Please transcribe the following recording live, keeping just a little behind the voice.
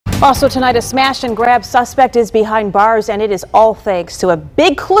Also tonight, a smash and grab suspect is behind bars, and it is all thanks to a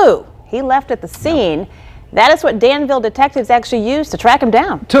big clue he left at the scene. That is what Danville detectives actually used to track him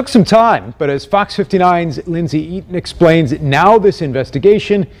down. Took some time, but as Fox 59's Lindsay Eaton explains, now this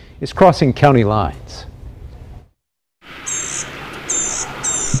investigation is crossing county lines.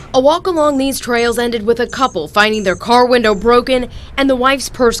 A walk along these trails ended with a couple finding their car window broken and the wife's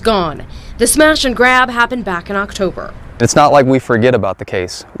purse gone. The smash and grab happened back in October. It's not like we forget about the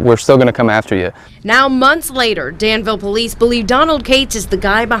case. We're still going to come after you. Now, months later, Danville police believe Donald Cates is the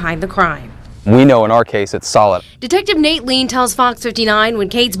guy behind the crime. We know in our case it's solid. Detective Nate Lean tells Fox 59 when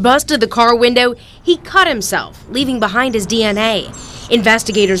Cates busted the car window, he cut himself, leaving behind his DNA.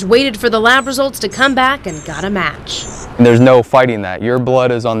 Investigators waited for the lab results to come back and got a match. There's no fighting that. Your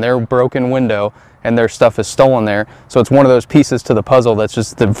blood is on their broken window and their stuff is stolen there. So it's one of those pieces to the puzzle that's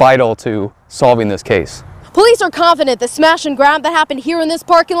just vital to solving this case. Police are confident the smash and grab that happened here in this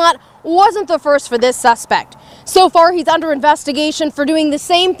parking lot wasn't the first for this suspect. So far, he's under investigation for doing the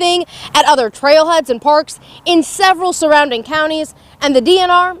same thing at other trailheads and parks in several surrounding counties, and the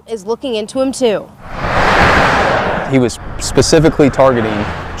DNR is looking into him too. He was specifically targeting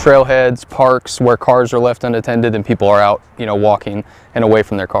trailheads, parks where cars are left unattended and people are out, walking and away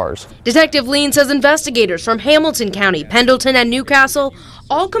from their cars. Detective Lean says investigators from Hamilton County, Pendleton, and Newcastle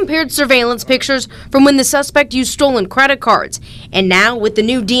all compared surveillance pictures from when the suspect used stolen credit cards. And now, with the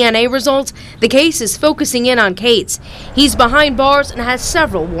new DNA results, the case is focusing in on Cates. He's behind bars and has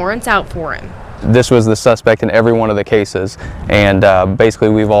several warrants out for him. This was the suspect in every one of the cases, and basically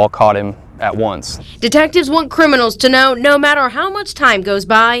we've all caught him at once. Detectives want criminals to know no matter how much time goes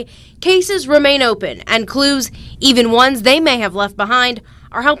by, cases remain open, and clues, even ones they may have left behind,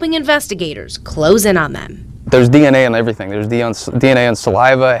 are helping investigators close in on them. There's DNA on everything. There's DNA on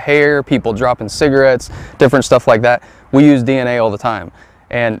saliva, hair, people dropping cigarettes, different stuff like that. We use DNA all the time,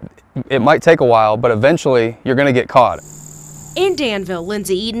 and it might take a while, but eventually you're going to get caught. In Danville,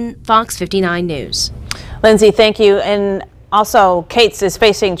 Lindsay Eaton, Fox 59 News. Lindsay, thank you. And also, Cates is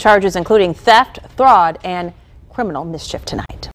facing charges including theft, fraud, and criminal mischief tonight.